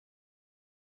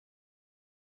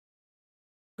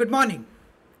Good morning.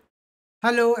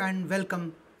 Hello and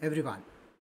welcome everyone.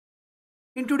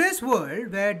 In today's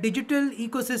world where digital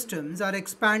ecosystems are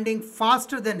expanding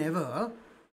faster than ever,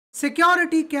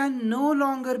 security can no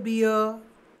longer be a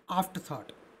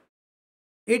afterthought.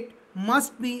 It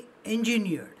must be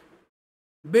engineered,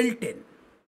 built in,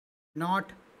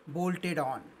 not bolted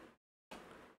on.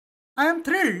 I am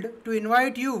thrilled to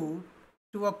invite you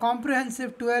to a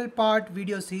comprehensive 12-part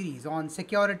video series on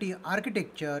security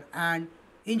architecture and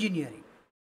engineering,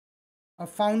 a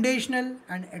foundational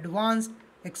and advanced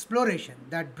exploration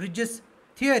that bridges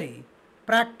theory,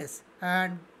 practice,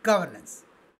 and governance.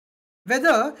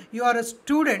 Whether you are a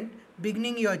student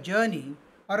beginning your journey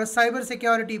or a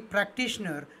cybersecurity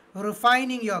practitioner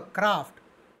refining your craft,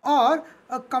 or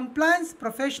a compliance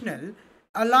professional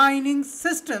aligning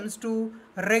systems to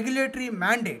regulatory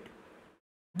mandate,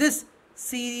 this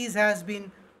series has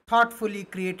been thoughtfully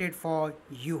created for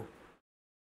you.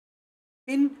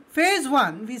 In phase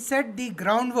 1, we set the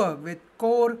groundwork with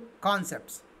core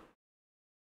concepts.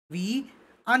 We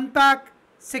unpack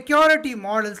security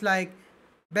models like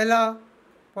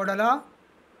Bell-LaPadula,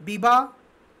 Biba,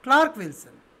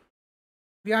 Clark-Wilson.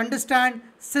 We understand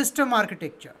system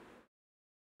architecture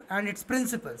and its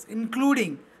principles,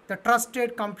 including the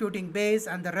trusted computing base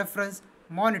and the reference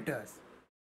monitors.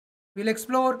 We'll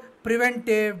explore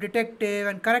preventive, detective,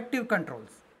 and corrective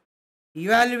controls,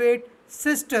 evaluate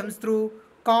systems through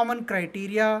common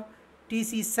criteria,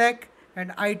 TCSEC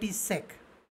and ITSEC,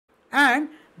 and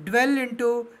dwell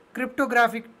into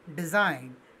cryptographic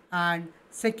design and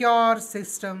secure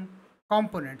system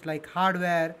components like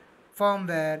hardware,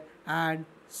 firmware, and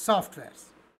softwares.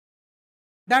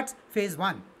 That's phase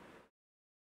 1.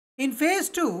 In phase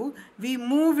 2, we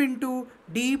move into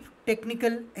deep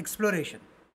technical exploration.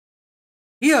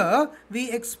 Here, we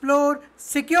explore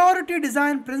security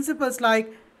design principles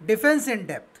like defense in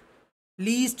depth,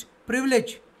 least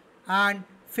privilege, and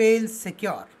fail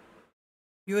secure.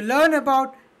 You learn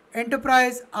about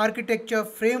enterprise architecture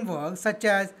frameworks such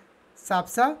as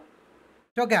SABSA,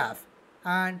 TOGAF,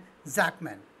 and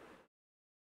ZACMAN.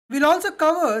 We'll also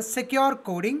cover secure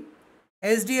coding,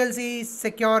 SDLC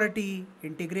security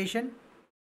integration,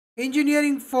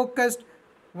 engineering focused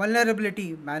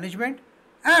vulnerability management,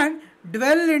 and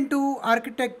dwell into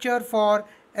architecture for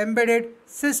embedded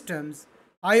systems,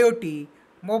 IoT,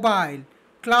 mobile,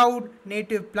 cloud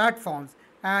native platforms,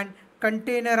 and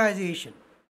containerization.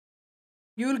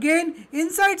 You will gain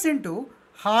insights into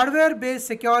hardware based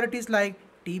securities like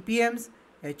TPMs,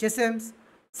 HSMs,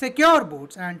 secure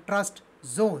boots, and trust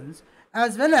zones,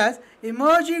 as well as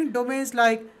emerging domains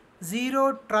like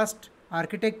zero trust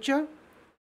architecture,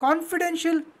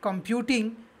 confidential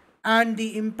computing, and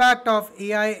the impact of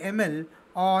AI ML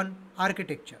on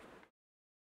architecture.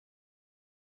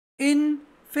 In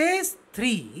phase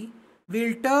 3,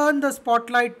 we'll turn the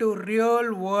spotlight to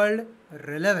real world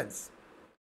relevance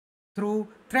through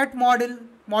threat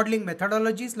modeling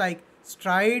methodologies like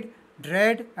STRIDE,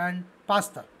 DREAD, and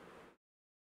PASTA.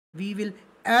 We will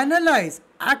analyze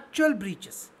actual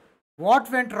breaches,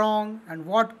 what went wrong, and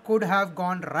what could have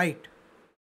gone right.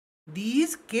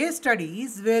 These case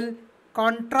studies will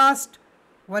contrast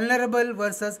vulnerable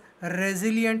versus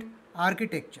resilient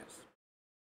architectures,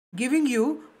 giving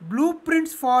you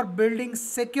blueprints for building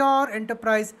secure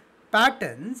enterprise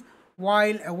patterns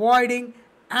while avoiding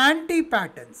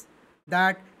anti-patterns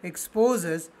that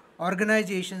exposes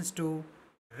organizations to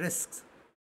risks.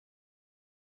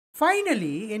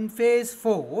 Finally, in phase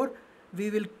 4, we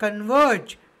will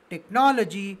converge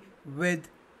technology with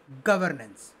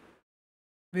governance.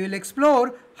 We will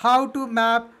explore how to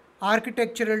map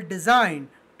architectural design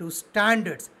to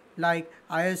standards like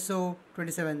ISO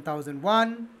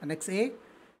 27001 Annex A,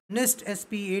 NIST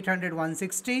SP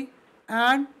 800-160,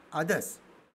 and others.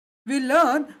 We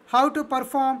learn how to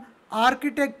perform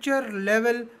architecture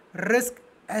level risk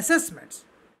assessments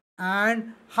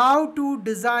and how to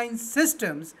design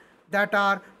systems that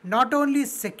are not only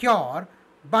secure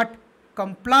but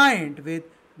compliant with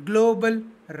global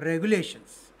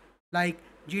regulations like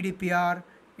GDPR,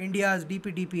 India's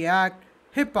DPDP Act,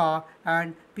 HIPAA,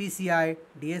 and PCI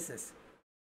DSS.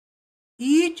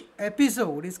 Each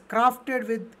episode is crafted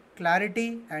with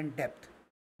clarity and depth,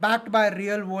 backed by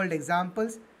real world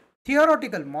examples,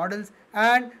 theoretical models,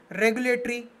 and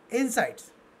regulatory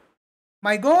insights.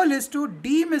 My goal is to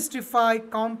demystify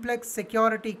complex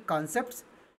security concepts,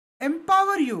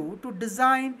 empower you to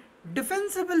design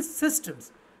defensible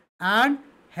systems, and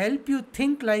help you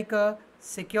think like a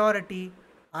security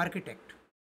architect.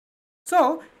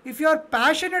 So, if you are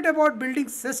passionate about building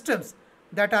systems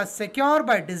that are secure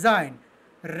by design,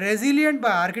 resilient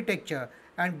by architecture,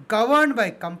 and governed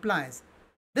by compliance,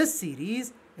 this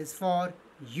series is for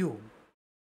you.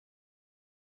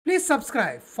 Please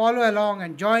subscribe, follow along,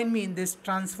 and join me in this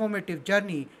transformative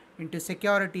journey into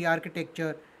security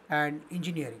architecture and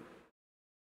engineering.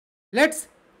 Let's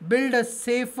build a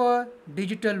safer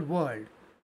digital world,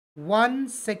 one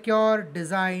secure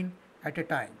design at a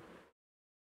time.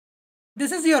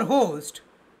 This is your host,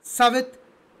 Savit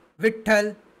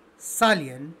Vitthal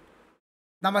Salian.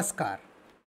 Namaskar.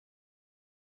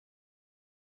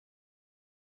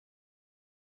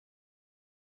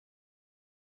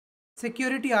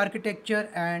 Security Architecture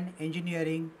and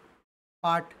Engineering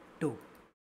Part 2.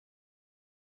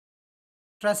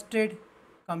 Trusted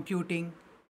Computing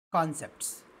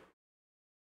Concepts.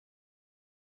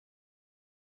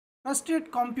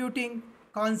 Trusted computing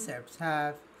concepts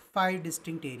have 5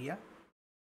 distinct areas: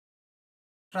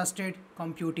 Trusted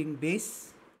Computing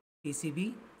Base,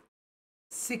 TCB,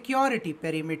 Security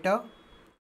Perimeter,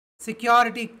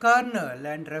 Security Kernel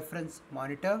and Reference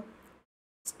Monitor,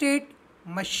 State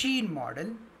Machine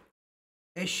Model,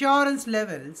 Assurance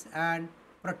Levels and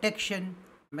Protection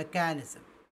Mechanism.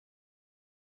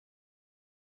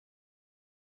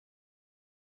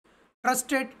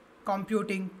 Trusted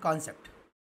Computing Concept.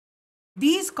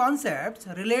 These concepts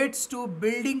relates to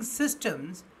building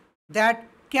systems that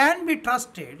can be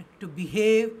trusted to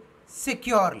behave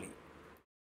securely.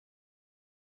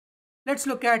 Let's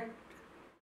look at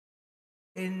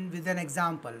with an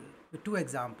example, with 2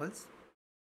 examples.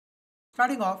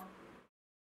 Starting off,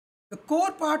 the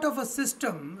core part of a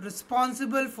system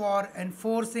responsible for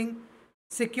enforcing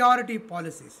security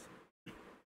policies.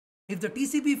 If the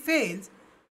TCP fails,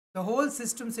 the whole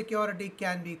system security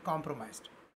can be compromised.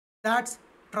 That's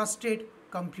Trusted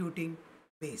Computing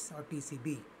Base or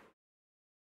TCB.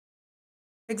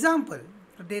 Example,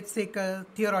 let's take a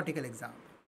theoretical example.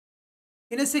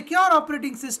 In a secure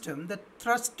operating system, the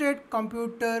trusted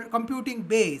computing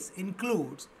base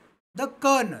includes the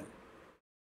kernel,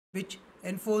 which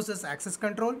enforces access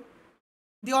control,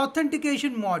 the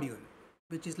authentication module,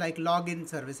 which is like login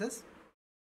services,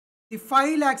 the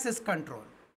file access control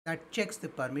that checks the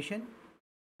permission,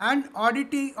 and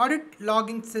audit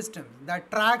logging system that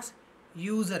tracks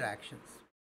user actions.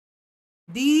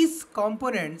 These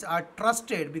components are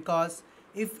trusted because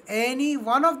if any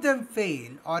one of them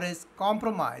fail or is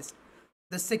compromised,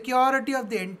 the security of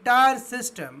the entire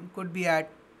system could be at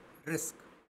risk.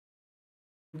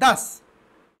 Thus,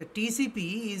 the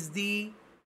TCP is the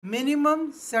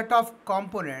minimum set of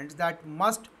components that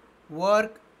must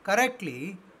work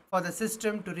correctly for the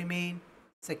system to remain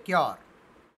secure.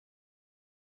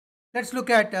 Let's look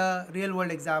at a real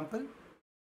world example.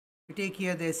 We take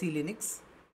here the SE Linux.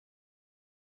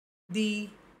 The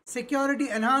Security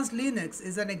Enhanced Linux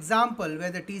is an example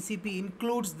where the TCP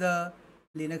includes the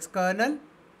Linux kernel,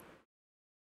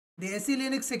 the SE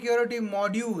Linux security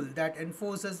module that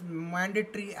enforces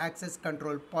mandatory access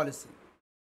control policy,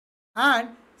 and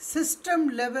system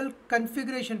level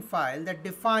configuration file that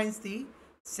defines the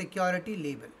security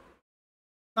label.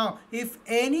 Now, if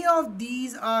any of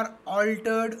these are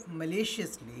altered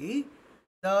maliciously,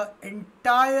 the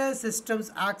entire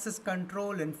system's access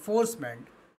control enforcement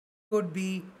could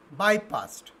be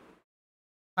bypassed,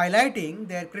 highlighting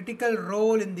their critical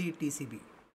role in the TCP.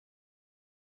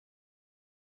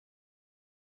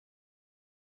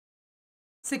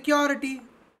 Security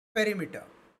perimeter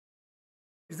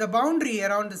is the boundary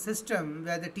around the system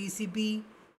where the TCP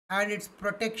and its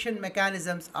protection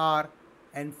mechanisms are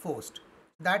enforced.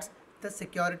 That's the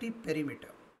security perimeter.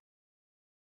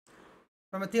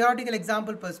 From a theoretical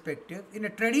example perspective, in a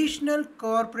traditional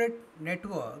corporate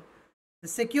network, the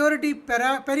security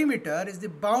perimeter is the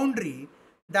boundary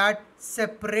that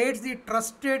separates the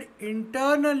trusted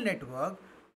internal network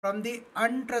from the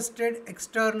untrusted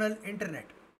external internet.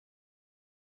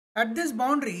 At this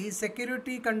boundary,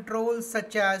 security controls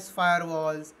such as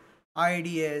firewalls,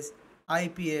 IDS,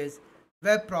 IPS,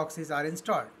 web proxies are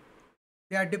installed.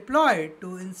 They are deployed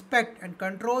to inspect and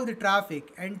control the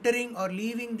traffic entering or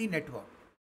leaving the network.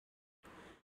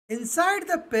 Inside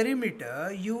the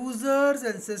perimeter, users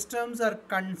and systems are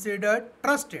considered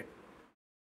trusted.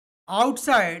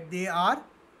 Outside, they are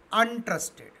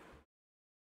untrusted.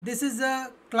 This is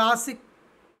a classic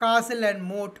castle and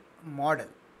moat model.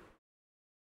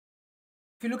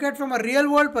 If you look at from a real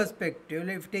world perspective,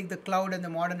 if you take the cloud and the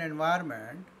modern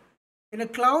environment, in a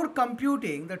cloud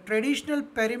computing, the traditional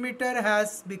perimeter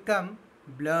has become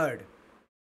blurred.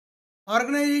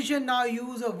 Organizations now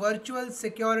use a virtual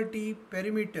security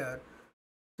perimeter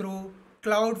through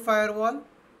cloud firewall,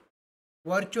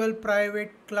 virtual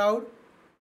private cloud,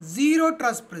 zero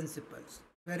trust principles,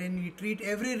 wherein we treat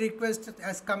every request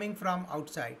as coming from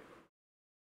outside,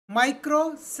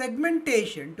 micro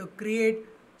segmentation to create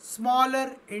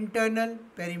smaller internal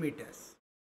perimeters.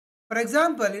 For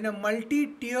example, in a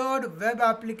multi-tiered web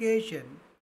application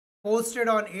hosted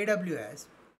on AWS,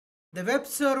 the web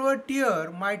server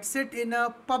tier might sit in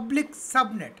a public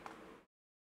subnet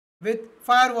with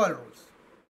firewall rules.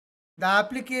 The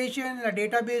application and the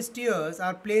database tiers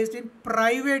are placed in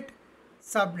private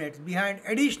subnets behind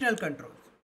additional controls,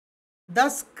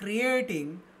 thus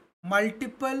creating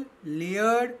multiple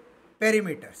layered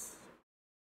perimeters.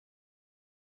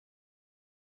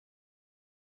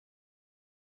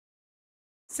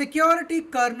 Security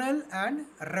kernel and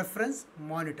reference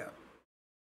monitor.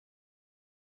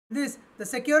 The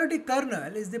security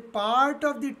kernel is the part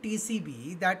of the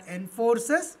TCP that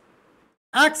enforces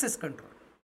access control.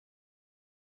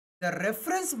 The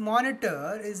reference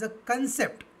monitor is a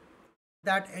concept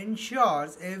that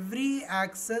ensures every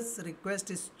access request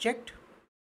is checked,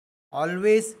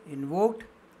 always invoked,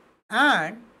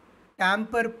 and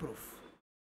tamper-proof.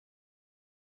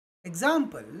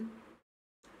 Example,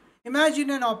 imagine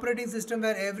an operating system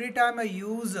where every time a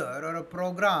user or a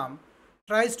program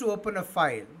tries to open a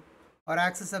file or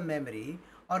access a memory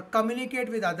or communicate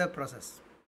with other process,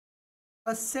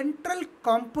 a central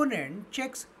component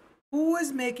checks who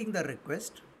is making the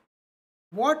request,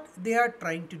 what they are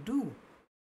trying to do,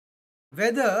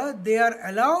 whether they are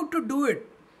allowed to do it,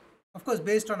 of course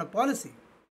based on a policy.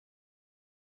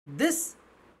 This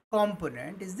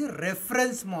component is the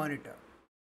reference monitor,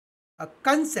 a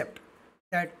concept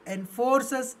that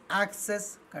enforces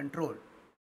access control.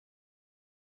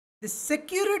 The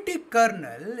security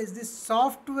kernel is the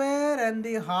software and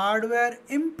the hardware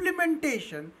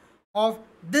implementation of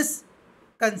this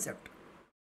concept.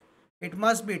 It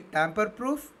must be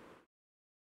tamper-proof,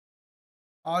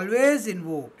 always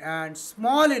invoked, and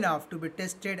small enough to be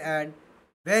tested and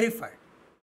verified.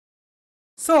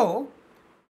 So,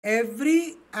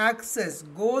 every access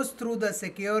goes through the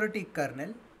security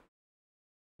kernel,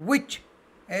 which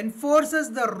enforces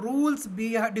the rules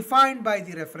defined by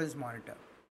the reference monitor.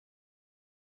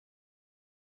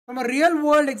 From a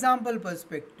real-world example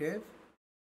perspective,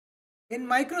 in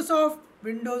Microsoft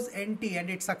Windows NT and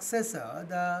its successor,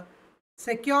 the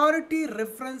Security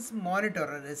Reference Monitor,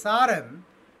 or SRM,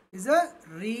 is a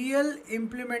real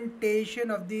implementation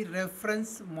of the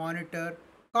reference monitor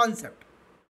concept.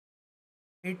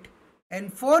 It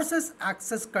enforces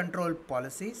access control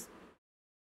policies,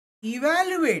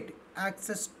 evaluates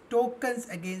access tokens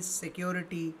against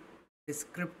security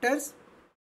descriptors,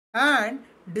 and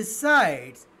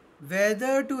decides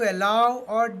whether to allow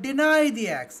or deny the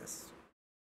access.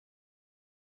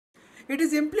 It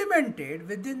is implemented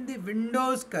within the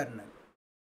Windows kernel,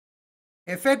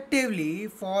 effectively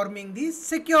forming the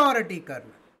security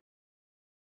kernel.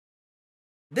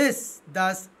 This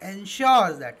thus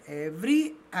ensures that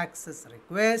every access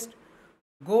request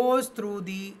goes through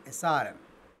the SRM,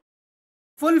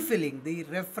 fulfilling the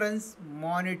reference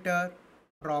monitor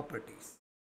properties.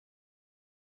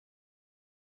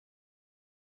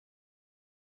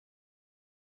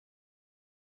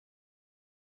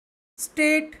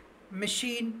 State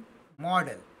machine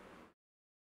model.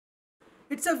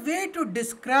 It's a way to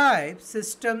describe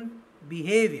system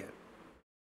behavior,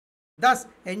 thus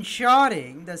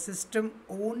ensuring the system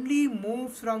only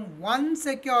moves from one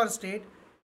secure state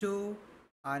to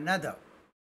another.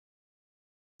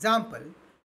 Example,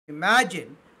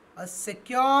 imagine a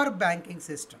secure banking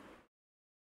system.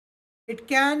 It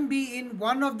can be in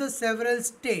one of the several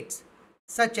states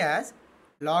such as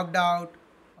logged out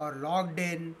or logged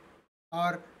in,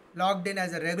 or logged in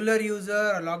as a regular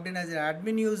user or logged in as an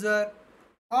admin user,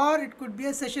 or it could be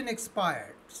a session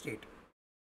expired state.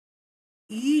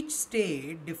 Each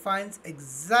state defines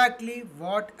exactly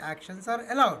what actions are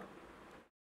allowed.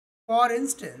 For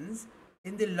instance,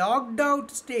 in the logged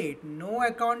out state, no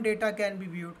account data can be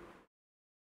viewed.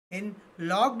 In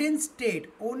logged in state,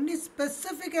 only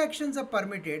specific actions are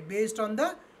permitted based on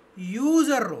the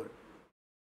user role.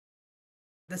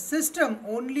 The system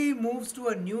only moves to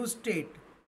a new state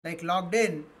like logged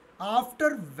in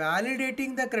after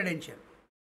validating the credential.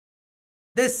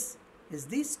 This is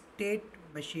the state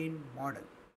machine model.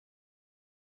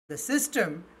 The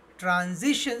system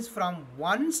transitions from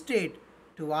one state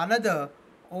to another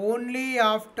only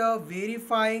after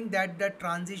verifying that the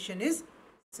transition is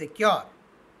secure.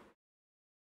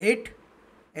 It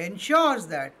ensures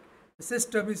that the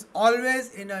system is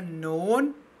always in a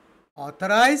known,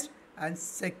 authorized, and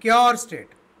secure state.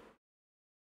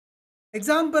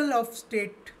 Example of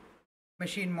state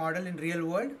machine model in real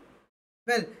world.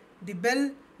 Well, the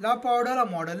Bell-LaPadula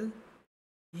model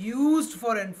used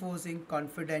for enforcing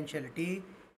confidentiality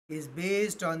is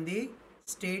based on the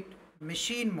state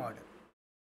machine model.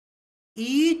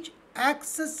 Each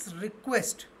access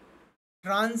request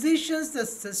transitions the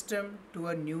system to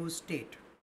a new state.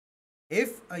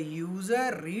 If a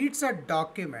user reads a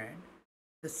document,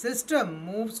 the system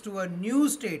moves to a new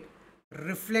state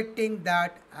reflecting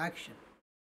that action.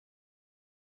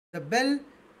 The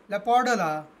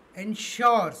Bell-LaPadula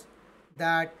ensures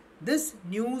that this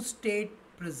new state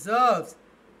preserves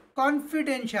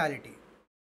confidentiality.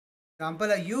 For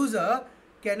example, a user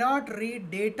cannot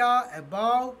read data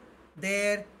above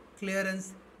their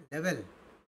clearance level.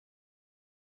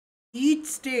 Each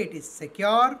state is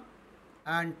secure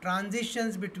and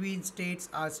transitions between states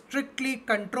are strictly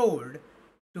controlled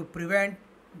to prevent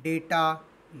data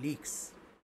leaks.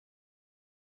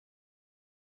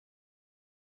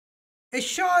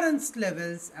 Assurance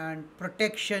levels and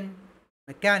protection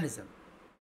mechanism.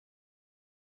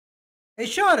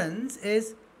 Assurance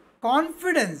is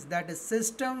confidence that a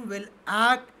system will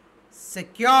act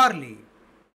securely.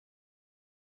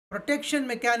 Protection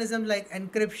mechanisms like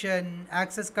encryption,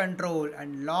 access control,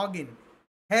 and login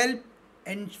help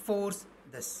enforce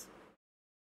this.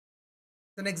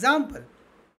 As an example,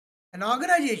 an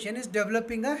organization is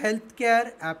developing a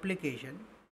healthcare application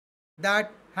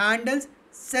that handles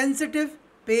sensitive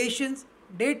patients'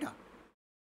 data.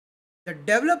 The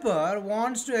developer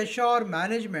wants to assure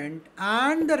management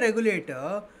and the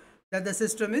regulator that the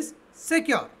system is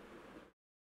secure.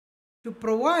 To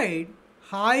provide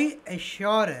high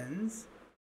assurance,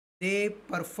 they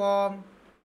perform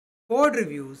code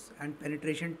reviews and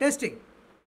penetration testing.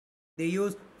 They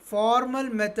use formal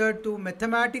method to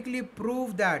mathematically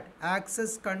prove that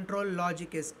access control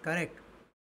logic is correct.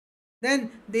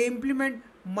 Then they implement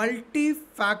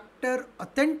multi-factor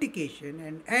authentication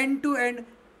and end-to-end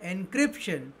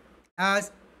encryption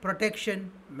as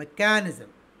protection mechanism.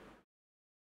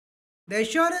 The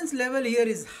assurance level here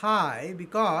is high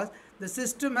because the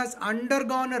system has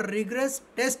undergone a rigorous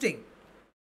testing,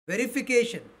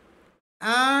 verification,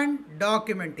 and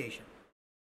documentation.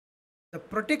 The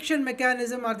protection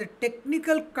mechanism are the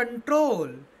technical control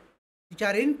which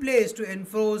are in place to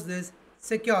enforce this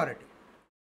security.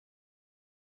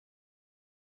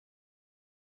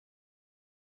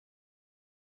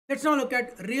 Let's now look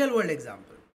at real world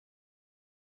example.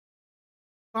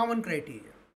 Common criteria.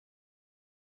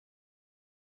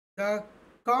 The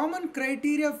common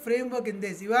criteria framework in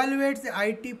this evaluates the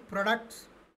IT products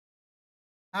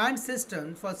and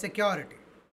systems for security.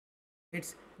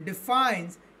 It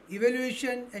defines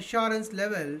evaluation assurance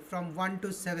level from 1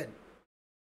 to 7.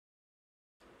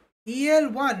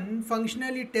 EL1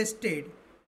 functionally tested,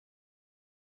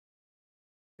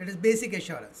 that is basic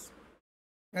assurance,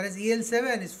 whereas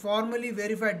EL7 is formally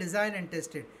verified, designed and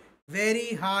tested,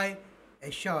 very high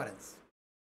assurance.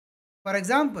 For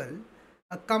example,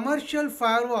 a commercial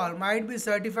firewall might be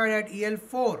certified at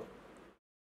EL4,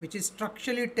 which is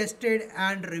structurally tested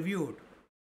and reviewed,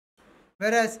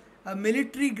 whereas a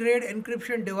military grade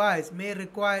encryption device may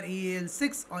require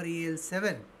EL6 or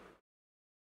EL7.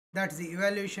 That's the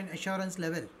evaluation assurance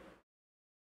level.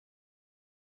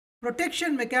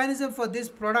 Protection mechanism for this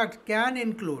product can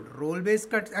include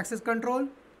role-based access control,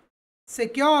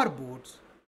 secure boots,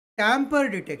 tamper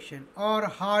detection, or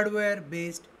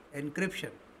hardware-based encryption.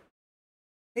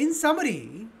 In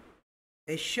summary,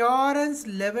 assurance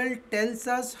level tells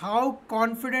us how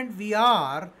confident we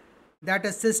are that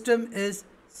a system is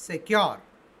secure.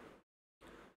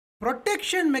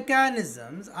 Protection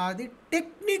mechanisms are the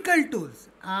technical tools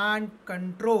and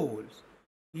controls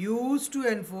used to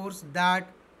enforce that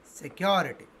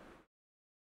security.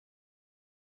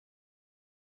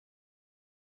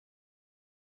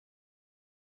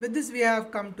 With this, we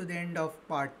have come to the end of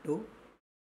part 2.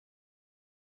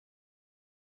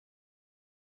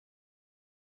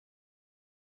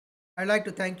 I'd like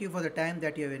to thank you for the time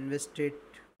that you have invested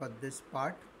for this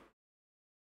part.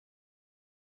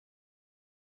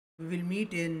 We will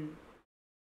meet in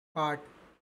part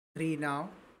 3 now.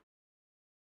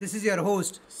 This is your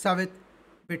host, Savit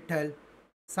Vittal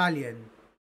Salian.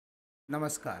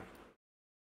 Namaskar.